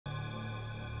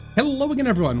Hello again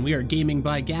everyone, we are Gaming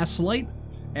by Gaslight,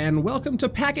 and welcome to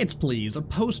Packets Please, a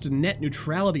post-net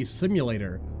neutrality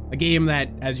simulator. A game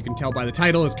that, as you can tell by the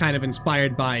title, is kind of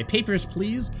inspired by Papers,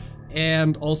 Please,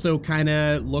 and also kind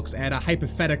of looks at a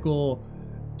hypothetical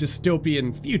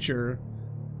dystopian future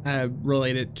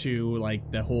related to,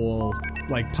 like, the whole,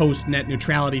 like, post-net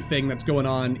neutrality thing that's going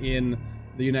on in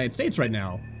the United States right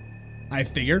now. I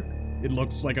figure it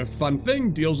looks like a fun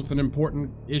thing, deals with an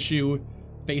important issue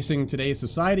facing today's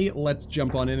society. Let's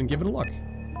jump on in and give it a look.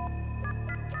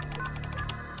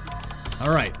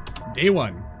 Alright, day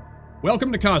one.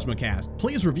 Welcome to CosmoCast.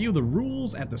 Please review the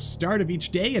rules at the start of each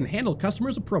day and handle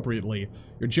customers appropriately.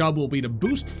 Your job will be to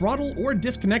boost, throttle, or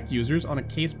disconnect users on a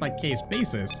case-by-case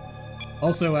basis.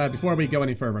 Also, before we go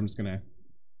any further, I'm just gonna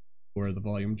lower the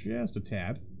volume just a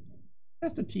tad.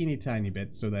 Just a teeny tiny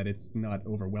bit so that it's not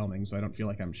overwhelming, so I don't feel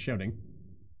like I'm shouting.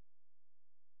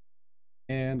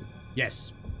 And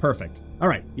yes, perfect. All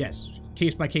right, yes,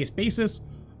 case-by-case basis.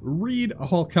 Read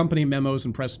all company memos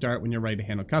and press start when you're ready to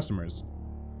handle customers.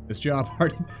 This job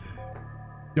already...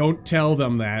 Don't tell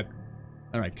them that.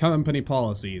 All right, company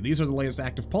policy. These are the latest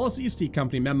active policies. See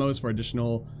company memos for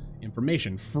additional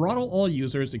information. Throttle all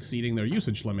users exceeding their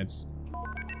usage limits.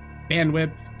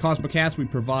 Bandwidth. CosmoCast, we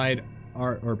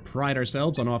pride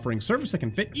ourselves on offering service that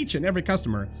can fit each and every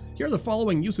customer. Here are the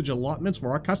following usage allotments for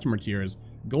our customer tiers.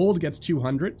 Gold gets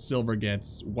 200, silver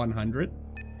gets 100,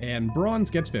 and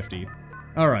bronze gets 50.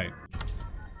 Alright.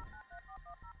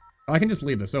 I can just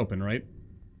leave this open, right?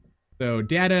 So,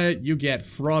 data, you get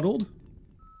throttled.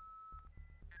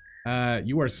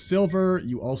 You are silver,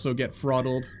 you also get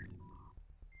throttled.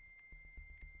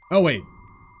 Oh, wait.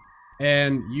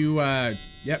 And you,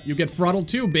 yep, you get throttled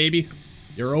too, baby.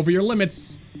 You're over your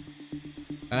limits.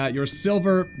 You're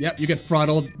silver. Yep, you get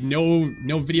throttled.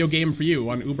 No video game for you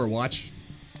on Uberwatch.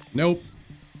 Nope.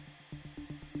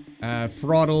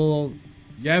 Throttle.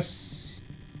 Yes.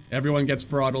 Everyone gets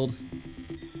throttled.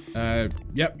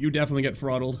 Yep, you definitely get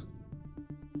throttled.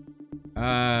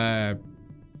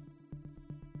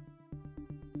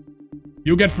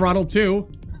 You get throttled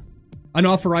too.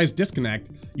 Unauthorized disconnect.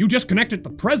 You disconnected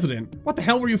the president. What the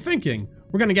hell were you thinking?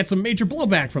 We're gonna get some major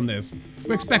blowback from this.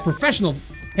 We expect professional...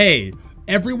 Hey,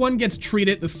 everyone gets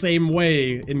treated the same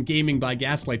way in Gaming by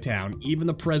Gaslight Town, even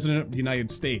the President of the United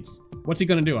States. What's he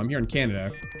gonna do? I'm here in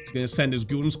Canada. He's gonna send his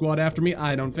goon squad after me?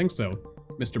 I don't think so,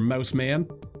 Mr. Mouse Man.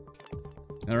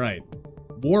 Alright.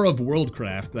 War of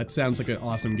Worldcraft. That sounds like an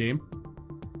awesome game.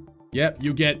 Yep,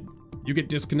 you get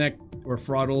disconnect or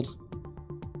throttled.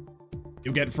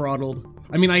 You get throttled.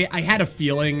 I mean, I had a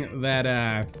feeling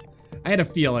that,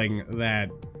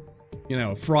 you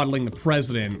know, throttling the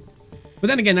president. But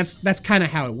then again, that's kind of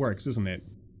how it works, isn't it?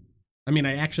 I mean,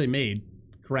 I actually made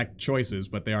correct choices,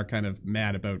 but they are kind of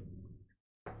mad about...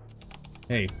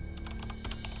 Hey.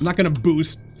 I'm not gonna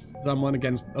boost someone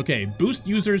against... Okay, boost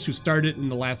users who started in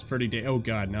the last 30 days. Oh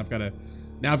god, now I've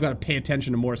gotta pay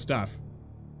attention to more stuff.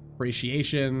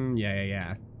 Appreciation,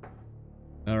 yeah.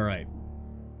 Alright.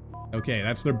 Okay,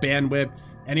 that's their bandwidth.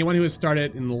 Anyone who has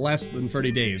started in less than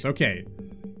 30 days. Okay.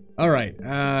 Alright,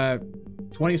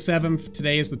 27th,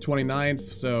 today is the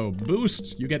 29th, so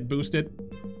boost, you get boosted.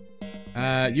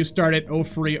 You start at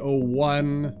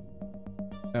 0301.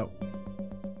 Oh,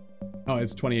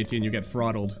 it's 2018, you get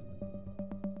throttled.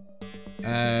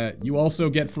 You also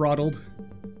get throttled.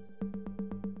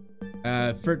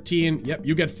 13, yep,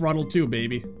 you get throttled too,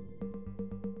 baby.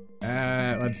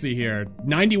 Let's see here.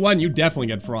 91, you definitely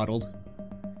get throttled.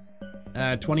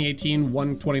 2018,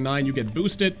 129, you get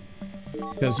boosted.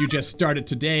 Because you just started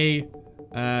today.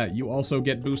 You also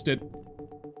get boosted.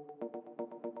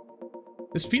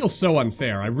 This feels so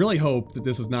unfair. I really hope that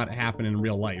this does not happen in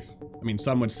real life. I mean,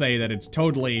 some would say that it's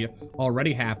totally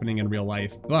already happening in real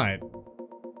life, but...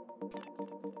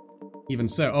 Even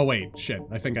so... Oh, wait. Shit.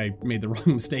 I think I made the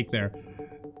wrong mistake there.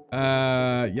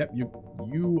 Yep,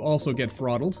 you also get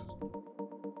throttled.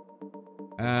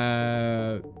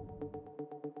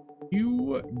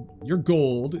 You're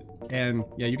gold, and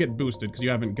yeah, you get boosted because you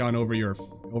haven't gone over your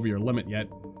limit yet.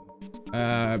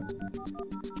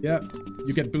 Yeah,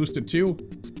 you get boosted too.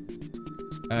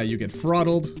 You get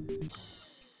throttled.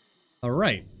 All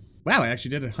right. Wow, I actually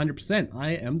did it 100%.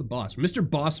 I am the boss, Mr.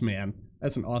 Boss Man.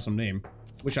 That's an awesome name.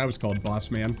 Wish I was called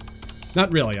Boss Man.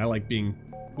 Not really. I like being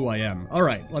who I am. All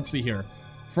right, let's see here.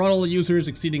 Throttle users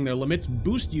exceeding their limits,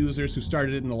 boost users who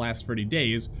started in the last 30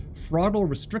 days, throttle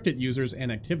restricted users and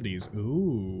activities.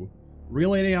 Ooh.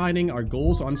 Realigning our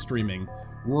goals on streaming.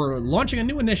 We're launching a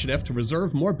new initiative to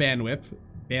reserve more bandwidth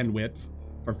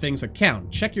for things that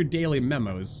count. Check your daily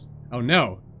memos. Oh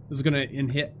no, this is gonna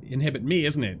inhibit me,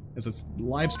 isn't it? As a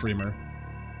live streamer.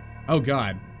 Oh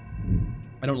god.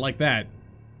 I don't like that.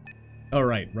 Oh,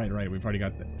 right. We've already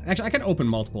got that. Actually, I can open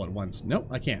multiple at once. Nope,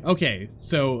 I can't. Okay,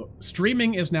 so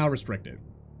streaming is now restricted.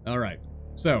 All right.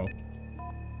 So,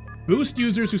 boost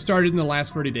users who started in the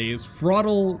last 30 days,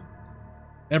 throttle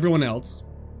everyone else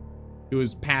who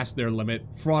is past their limit,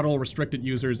 throttle restricted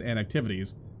users and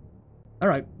activities. All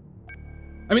right.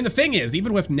 I mean, the thing is,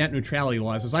 even with net neutrality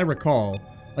laws, as I recall,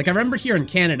 like, I remember here in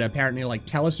Canada, apparently, like,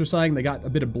 TELUS or something, they got a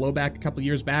bit of blowback a couple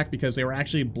years back because they were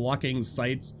actually blocking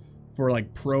sites for,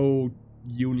 like,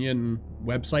 pro-union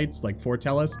websites, like, for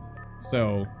TELUS.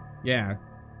 So, yeah.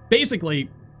 Basically,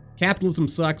 capitalism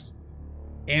sucks.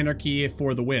 Anarchy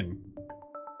for the win.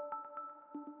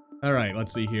 Alright,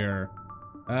 let's see here.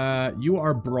 You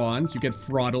are bronze. You get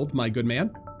throttled, my good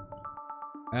man.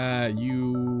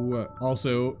 You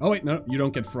also... Oh, wait, no, you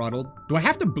don't get throttled. Do I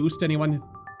have to boost anyone?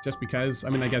 Just because? I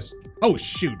mean, I guess... Oh,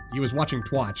 shoot. He was watching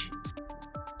TWatch.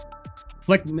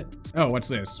 Flick... Oh, what's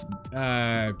this?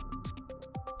 Yeah,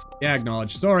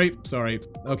 acknowledge. Sorry.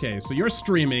 Okay, so you're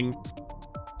streaming.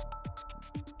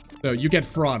 So you get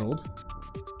throttled.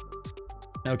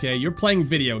 Okay, you're playing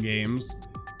video games.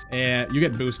 And you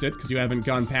get boosted, because you haven't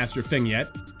gone past your thing yet.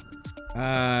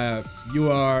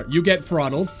 You get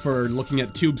throttled for looking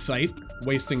at tube site,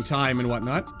 wasting time and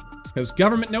whatnot. Because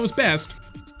government knows best.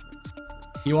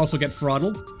 You also get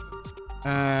throttled.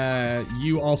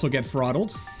 You also get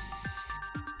throttled.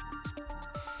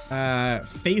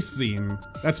 Facezine.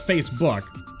 That's Facebook.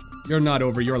 You're not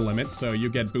over your limit, so you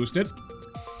get boosted.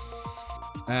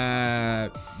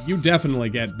 You definitely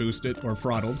get boosted or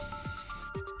throttled.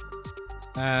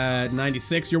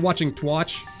 96. You're watching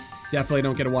TWatch. Definitely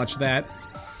don't get to watch that.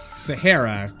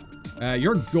 Sahara.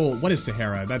 Your goal. What is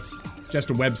Sahara? That's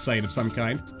just a website of some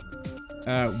kind.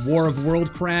 War of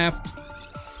Worldcraft.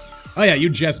 Oh yeah, you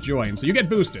just joined, so you get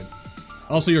boosted.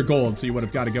 Also, you're gold, so you would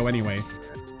have got to go anyway.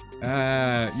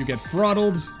 You get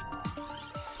throttled.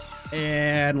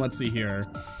 And let's see here.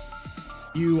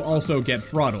 You also get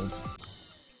throttled.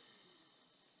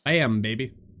 I am,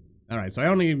 baby. Alright, so I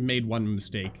only made one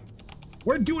mistake.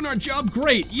 We're doing our job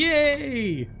great!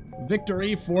 Yay!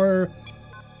 Victory for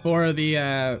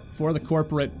the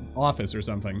corporate office or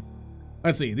something.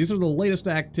 Let's see, these are the latest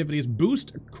activities.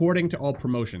 Boost according to all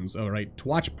promotions. Oh, right.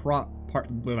 TWatch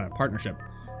partnership.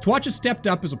 TWatch has stepped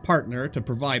up as a partner to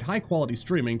provide high-quality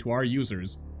streaming to our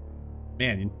users.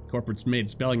 Man, corporates made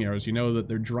spelling errors. You know that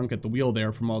they're drunk at the wheel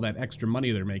there from all that extra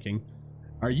money they're making.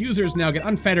 Our users now get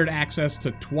unfettered access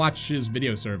to TWatch's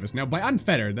video service. Now, by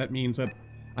unfettered, that means that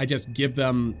I just give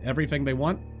them everything they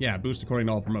want? Yeah, boost according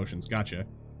to all promotions. Gotcha.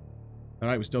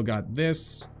 Alright, we still got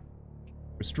this.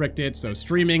 Restricted, so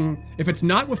streaming. If it's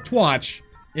not with TWatch,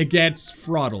 it gets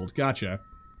throttled. Gotcha.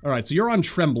 Alright, so you're on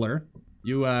Tremblr.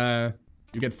 You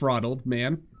get throttled,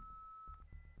 man.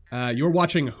 You're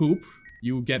watching Hoop.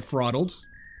 You get throttled.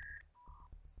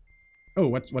 Oh,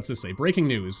 what's this say? Breaking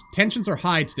news. Tensions are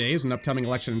high today as an upcoming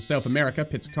election in South America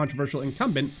pits a controversial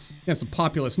incumbent against a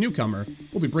populist newcomer.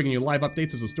 We'll be bringing you live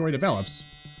updates as the story develops.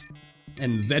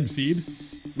 And Zfeed.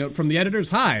 Note from the editors,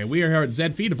 hi, we here at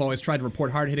Zfeed have always tried to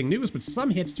report hard-hitting news, but some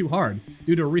hits too hard.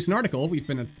 Due to a recent article, we've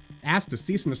been asked to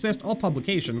cease and desist all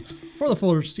publication for the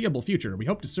foreseeable future. We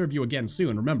hope to serve you again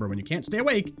soon. Remember, when you can't stay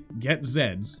awake, get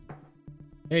Zeds.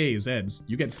 Hey, Zeds,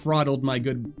 you get throttled, my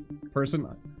good person.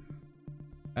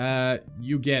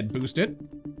 You get boosted.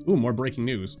 Ooh, more breaking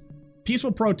news.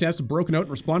 Peaceful protests have broken out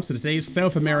in response to today's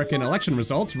South American election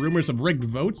results. Rumors of rigged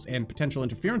votes and potential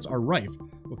interference are rife.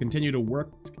 We'll continue to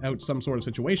work out some sort of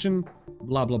situation.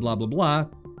 Blah, blah, blah, blah, blah.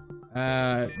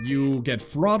 You get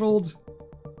throttled.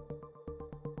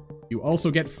 You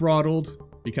also get throttled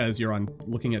because you're on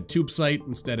looking at tube site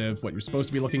instead of what you're supposed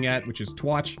to be looking at, which is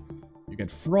TWatch. You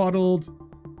get throttled.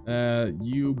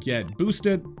 You get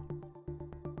boosted.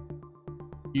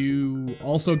 You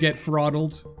also get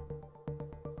throttled.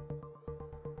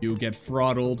 You get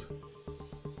throttled.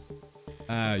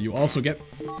 You also get...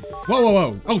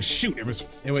 Whoa. Oh, shoot. It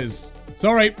was...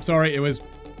 Sorry. It was...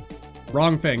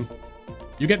 Wrong thing.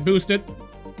 You get boosted.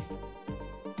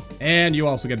 And you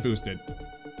also get boosted.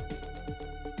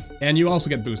 And you also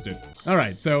get boosted.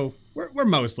 Alright, so we're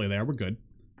mostly there. We're good.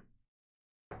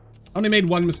 Only made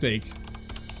one mistake.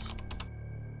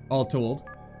 All told.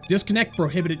 Disconnect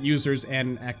prohibited users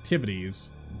and activities.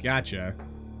 Gotcha.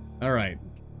 Alright.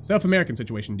 South American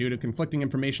situation. Due to conflicting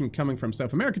information coming from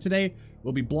South America today,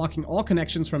 we'll be blocking all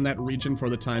connections from that region for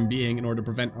the time being in order to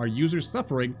prevent our users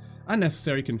suffering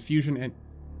unnecessary confusion and...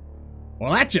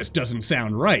 Well, that just doesn't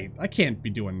sound right. I can't be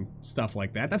doing stuff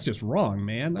like that. That's just wrong,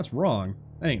 man. That's wrong.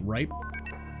 That ain't right.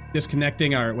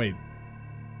 Disconnecting our... Wait.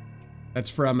 That's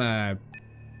from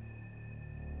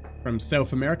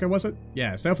South America, was it?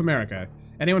 Yeah, South America.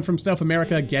 Anyone from South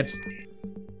America gets...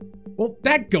 Well,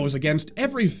 that goes against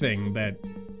everything that...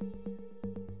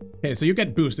 Okay, so you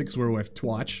get boosted because we're with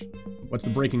TWatch. What's the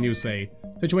breaking news say?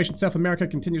 Situation in South America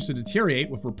continues to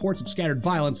deteriorate with reports of scattered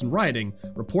violence and rioting.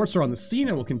 Reports are on the scene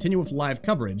and will continue with live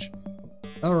coverage.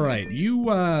 Alright, you,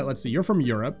 let's see, you're from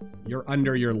Europe. You're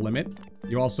under your limit.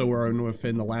 You also were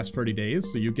within the last 30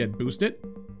 days, so you get boosted.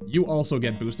 You also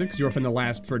get boosted because you're within the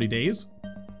last 30 days.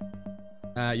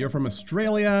 You're from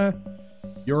Australia.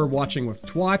 You're watching with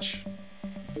TWatch.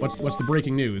 What's the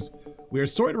breaking news? We are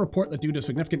sorry to report that due to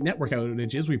significant network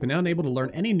outages, we've been unable to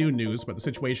learn any new news about the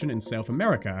situation in South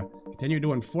America. Continue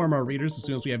to inform our readers as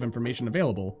soon as we have information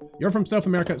available. You're from South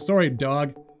America. Sorry,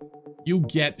 dog. You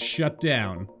get shut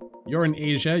down. You're in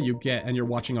Asia. You get, and you're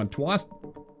watching on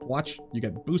TWatch. You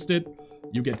get boosted.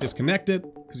 You get disconnected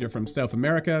because you're from South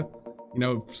America. You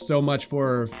know, so much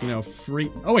for, you know, free...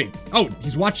 Oh, wait. Oh,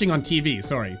 he's watching on TV.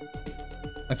 Sorry.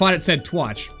 I thought it said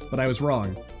TWatch, but I was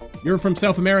wrong. You're from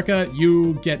South America,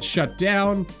 you get shut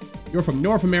down. You're from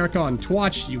North America on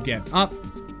TWatch, you get up.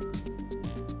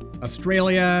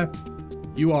 Australia,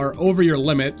 you are over your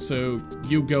limit, so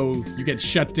you get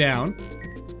shut down.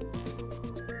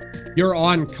 You're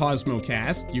on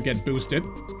CosmoCast, you get boosted.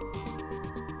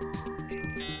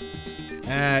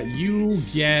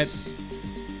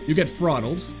 You get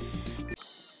throttled.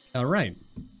 All right.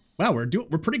 Wow, we're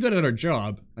pretty good at our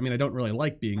job. I mean, I don't really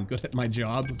like being good at my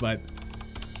job, but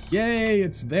yay,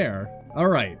 it's there. All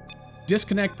right.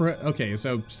 Disconnect. Okay,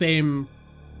 so same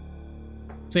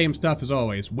stuff as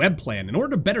always. Web plan. In order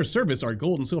to better service our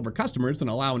gold and silver customers and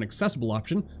allow an accessible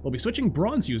option, we'll be switching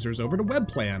bronze users over to web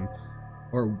plan.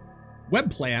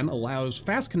 Web plan allows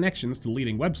fast connections to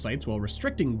leading websites while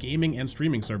restricting gaming and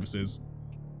streaming services.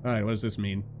 All right, what does this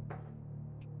mean?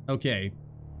 Okay.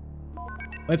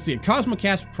 Let's see.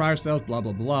 CosmoCast prior sales, blah,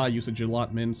 blah, blah. Usage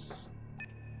allotments.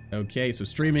 Okay, so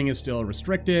streaming is still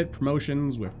restricted.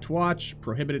 Promotions with TWatch.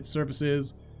 Prohibited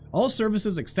services. All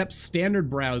services except standard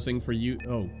browsing for you.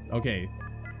 Oh, okay.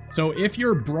 So if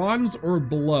you're bronze or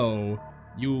below,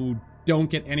 you don't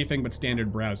get anything but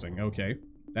standard browsing. Okay.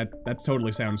 That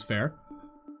totally sounds fair.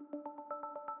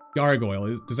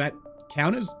 Gargoyle. Does that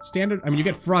count as standard? I mean, you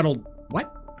get throttled.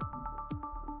 What?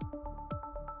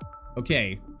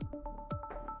 Okay.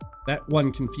 That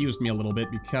one confused me a little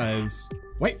bit because...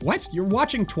 Wait, what? You're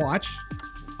watching TWatch?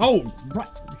 Oh, right.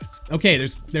 Okay,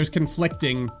 there's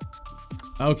conflicting...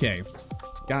 Okay.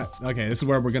 Okay, this is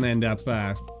where we're gonna end up,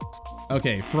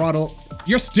 Okay, throttle...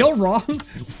 You're still wrong?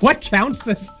 What counts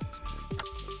as...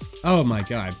 Oh my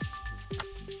god.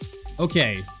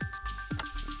 Okay.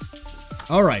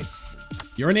 Alright.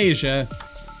 You're in Asia.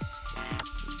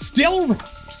 Still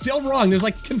wrong. There's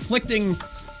like conflicting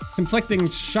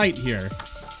shite here.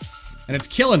 And it's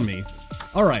killing me.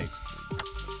 Alright.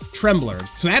 Tremblr.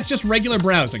 So that's just regular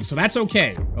browsing, so that's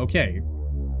okay. Okay.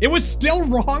 It was still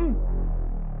wrong?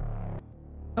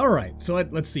 Alright, so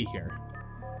let's see here.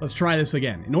 Let's try this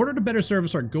again. In order to better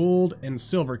service our gold and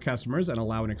silver customers and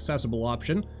allow an accessible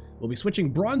option, we'll be switching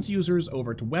bronze users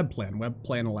over to web plan. Web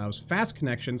plan allows fast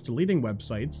connections to leading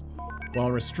websites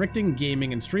while restricting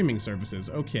gaming and streaming services.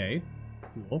 Okay.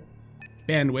 Cool.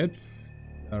 Bandwidth.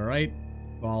 Alright.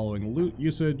 Following loot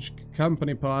usage,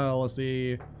 company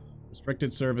policy,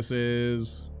 restricted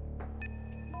services,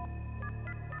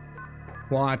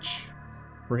 watch,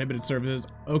 prohibited services.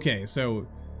 Okay, so...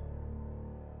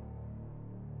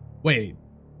 Wait.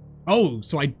 Oh,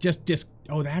 so I just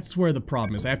oh, that's where the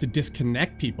problem is. I have to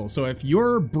disconnect people. So if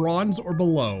you're bronze or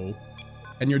below,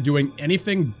 and you're doing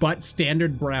anything but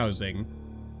standard browsing,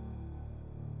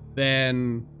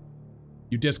 then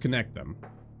you disconnect them.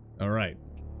 Alright.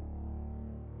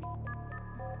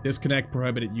 Disconnect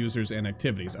prohibited users and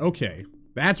activities. Okay.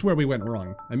 That's where we went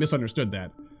wrong. I misunderstood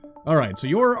that. Alright, so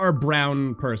you're our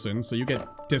brown person, so you get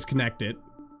disconnected.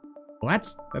 Well,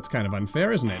 that's kind of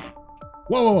unfair, isn't it?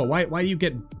 Whoa, whoa, whoa, why do you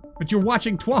get... But you're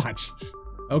watching TWatch!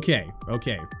 Okay,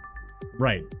 okay.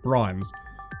 Right, bronze.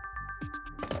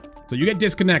 So you get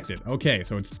disconnected. Okay,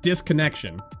 so it's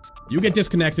disconnection. You get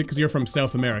disconnected because you're from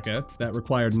South America. That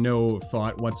required no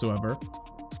thought whatsoever.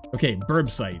 Okay, burb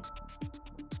site.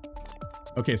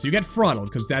 Okay, so you get throttled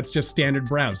because that's just standard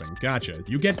browsing. Gotcha.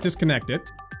 You get disconnected.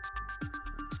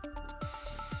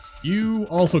 You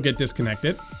also get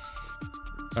disconnected.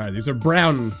 Alright, these are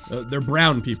brown, they're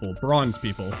brown people, bronze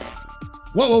people.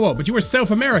 Whoa, whoa, whoa, but you were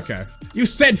South America. You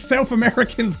said South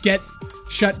Americans get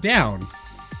shut down.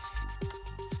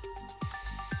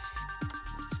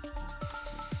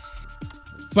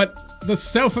 But the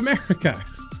South America.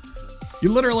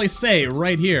 You literally say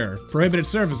right here, prohibited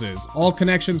services, all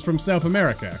connections from South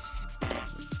America.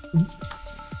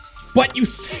 But you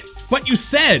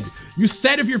said You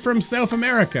said if you're from South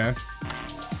America.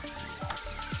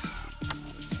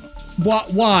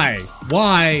 Why?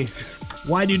 Why?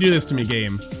 Why do you do this to me,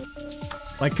 game?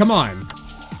 Like, come on.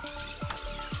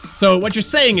 So what you're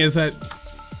saying is that...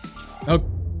 Oh,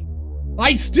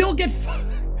 I still get...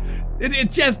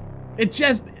 It just...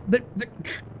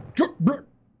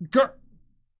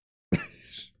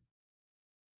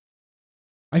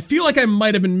 I feel like I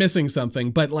might have been missing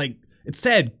something, but like, it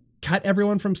said, cut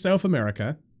everyone from South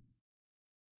America.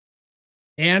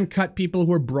 And cut people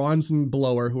who are bronze and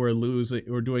below who are losing,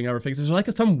 who are doing other things. There's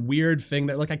like some weird thing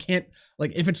that like I can't,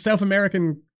 like if it's South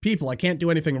American people, I can't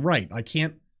do anything right. I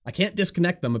can't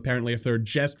disconnect them apparently if they're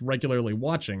just regularly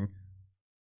watching.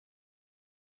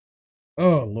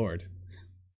 Oh Lord.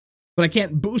 But I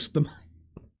can't boost them.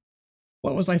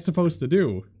 What was I supposed to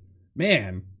do?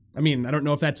 Man, I mean, I don't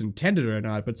know if that's intended or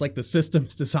not, but it's like the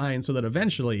system's designed so that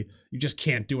eventually you just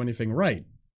can't do anything right.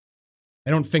 I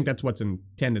don't think that's what's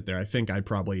intended there. I think I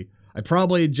probably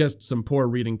just some poor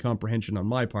reading comprehension on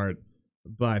my part,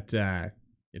 but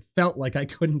it felt like I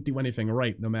couldn't do anything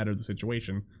right no matter the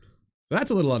situation. So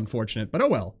that's a little unfortunate, but oh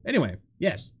well. Anyway,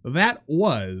 yes, that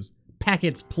was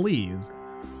Packets Please.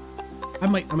 I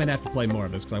might have to play more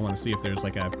of this because I want to see if there's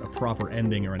like a proper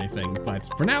ending or anything, but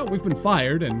for now, we've been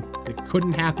fired and it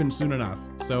couldn't happen soon enough.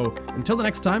 So until the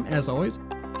next time, as always,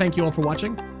 thank you all for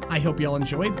watching. I hope you all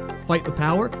enjoyed. Fight the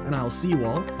power, and I'll see you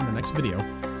all in the next video.